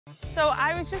So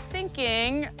I was just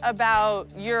thinking about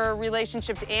your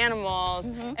relationship to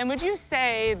animals, and would you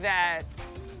say that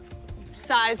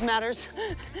size matters?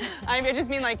 I just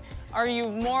mean, like, are you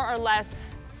more or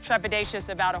less trepidatious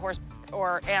about a horse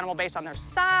or animal based on their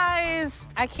size?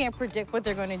 I can't predict what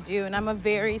they're gonna do, and I'm a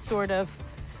very sort of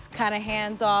kind of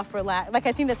hands-off, relaxed. Like,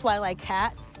 I think that's why I like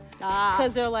cats,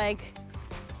 because they're like,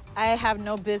 I have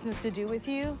no business to do with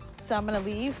you, so I'm gonna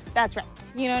leave. That's right.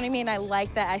 You know what I mean? I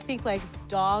like that. I think, like,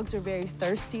 dogs are very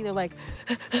thirsty. They're like,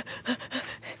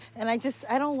 and I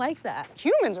don't like that.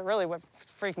 Humans are really what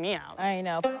freak me out. I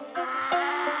know.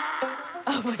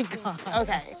 Oh my God.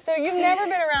 Okay, so you've never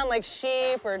been around like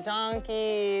sheep or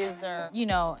donkeys or... You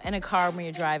know, in a car when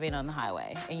you're driving on the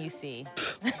highway and you see.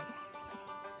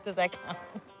 Does that count?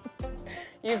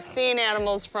 You've seen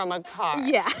animals from a car?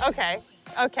 Yeah. Okay,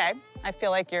 okay. I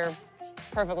feel like you're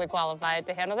perfectly qualified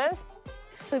to handle this.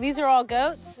 So these are all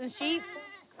goats and sheep?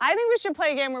 I think we should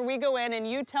play a game where we go in and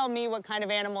you tell me what kind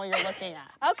of animal you're looking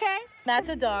at. Okay. That's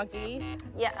a donkey.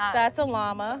 Yeah. That's a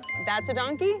llama. That's a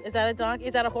donkey? Is that a donkey?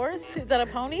 Is that a horse? Is that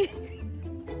a pony?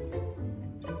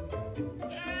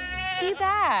 See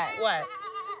that? What?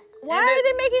 Why are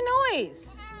they making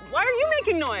noise? Why are you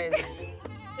making noise?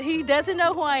 He doesn't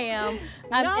know who I am.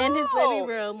 I'm in his living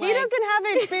room. He doesn't have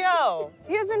HBO.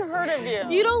 He hasn't heard of you.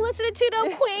 You don't listen to Two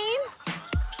Dope Queens?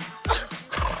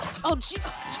 Oh, gee.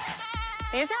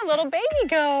 These are little baby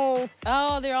goats.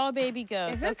 Oh, they're all baby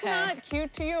goats. Is this okay. not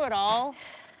cute to you at all?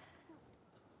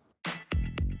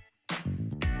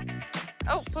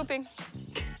 Oh, pooping.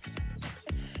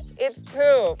 It's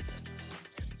poop.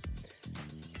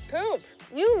 Poop.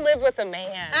 You live with a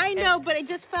man. I know, but it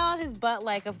just fell out his butt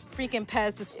like a freaking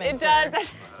Pez dispenser. It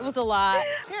does. It was a lot.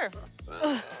 Here.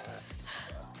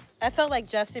 I felt like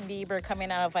Justin Bieber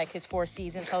coming out of like his Four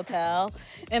Seasons hotel,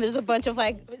 and there's a bunch of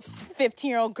like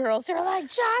 15-year-old girls who are like,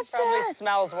 Justin! Probably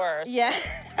smells worse. Yeah.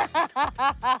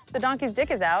 The donkey's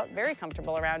dick is out. Very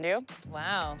comfortable around you.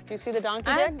 Wow. Do you see the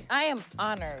donkey dick? I am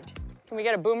honored. Can we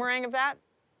get a boomerang of that?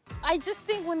 I just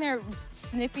think when they're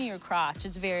sniffing your crotch,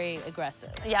 it's very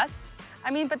aggressive. Yes.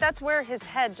 I mean, but that's where his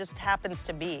head just happens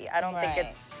to be. I don't think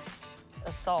it's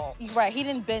assault. Right, he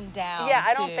didn't bend down. Yeah,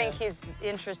 I don't think he's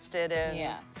interested in...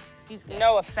 Yeah, he's good.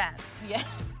 No offense. Yeah.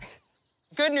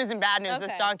 Good news and bad news, Okay.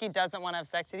 this donkey doesn't want to have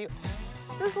sex with you.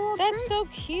 This little That's treat. so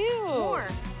cute. More.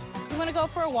 You want to go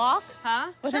for a walk?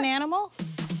 Huh? With Sure. an animal?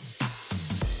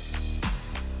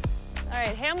 All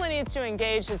right, Hamlet needs to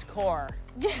engage his core.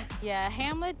 Yeah,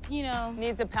 Hamlet, you know.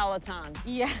 Needs a Peloton.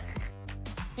 Yeah.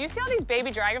 Do you see all these baby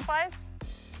dragonflies?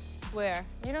 Where?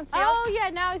 You don't see Oh, yeah,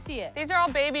 now I see it. These are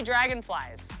all baby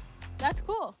dragonflies. That's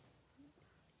cool.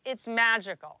 It's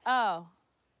magical. Oh.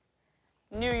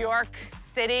 New York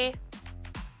City.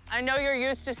 I know you're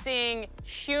used to seeing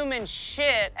human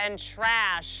shit and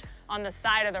trash on the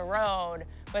side of the road,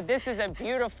 but this is a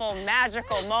beautiful,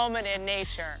 magical moment in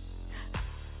nature.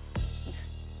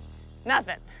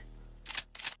 Nothing.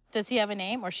 Does he have a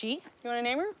name, or she? You want to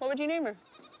name her? What would you name her?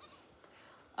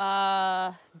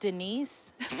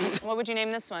 Denise. What would you name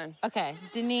this one? Okay,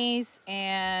 Denise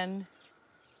and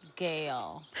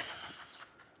Gail.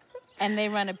 And they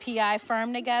run a PI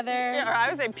firm together. Yeah, or I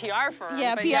would say PR firm.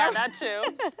 Yeah, but PR. Yeah, that too.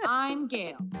 I'm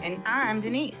Gail. And I'm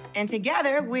Denise. And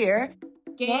together we're...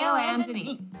 Gail and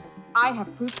Denise. I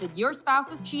have proof that your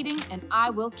spouse is cheating, and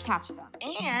I will catch them.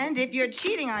 And if you're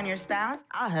cheating on your spouse,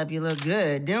 I'll help you look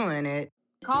good doing it.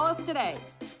 Call us today.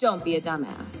 Don't be a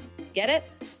dumbass. Get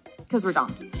it? Because we're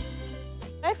donkeys.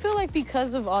 I feel like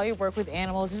because of all your work with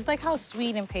animals, just like how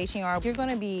sweet and patient you are, you're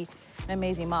gonna be an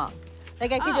amazing mom.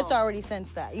 Like, I could just already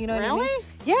sense that, you know what I mean? Really?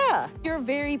 Yeah. You're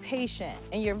very patient,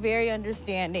 and you're very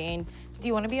understanding. Do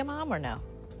you want to be a mom or no?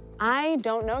 I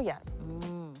don't know yet.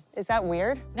 Is that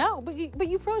weird? No, but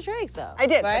you froze your eggs, though. I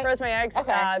did. Right? I froze my eggs.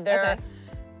 Okay. They're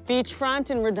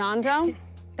beachfront in Redondo.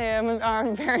 They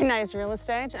are very nice real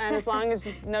estate, and as long as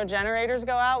no generators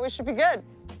go out, we should be good.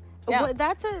 Yeah.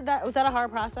 Was that a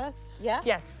hard process? Yeah?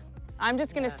 Yes. I'm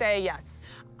just gonna say yes.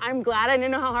 I'm glad I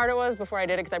didn't know how hard it was before I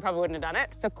did it, because I probably wouldn't have done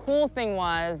it. The cool thing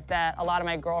was that a lot of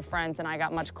my girlfriends and I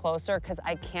got much closer, because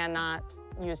I cannot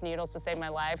use needles to save my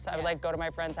life. So I would like go to my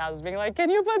friends' houses being like,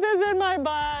 can you put this in my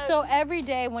butt? So every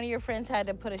day, one of your friends had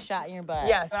to put a shot in your butt?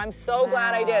 Yes, and I'm so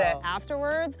glad I did it. Wow.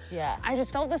 Afterwards, Yeah. I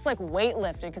just felt this like weight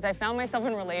lifted, because I found myself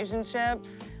in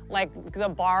relationships, like the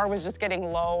bar was just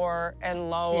getting lower and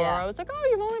lower. Yeah. I was like, oh,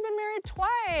 you've only been married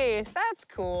twice. That's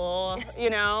cool. You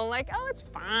know, like, oh, it's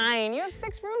fine. You have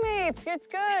 6 roommates. It's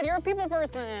good. You're a people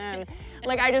person.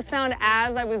 Like, I just found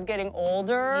as I was getting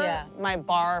older, my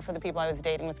bar for the people I was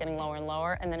dating was getting lower and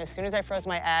lower. And then as soon as I froze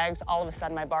my eggs, all of a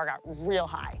sudden my bar got real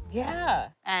high. Yeah.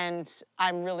 And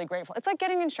I'm really grateful. It's like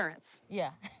getting insurance. Yeah.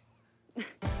 You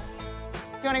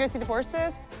wanna go see the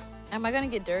horses? Am I gonna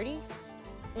get dirty?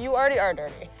 You already are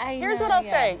dirty. Here's what I'll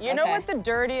say. You know what the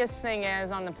dirtiest thing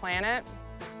is on the planet?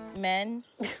 Men.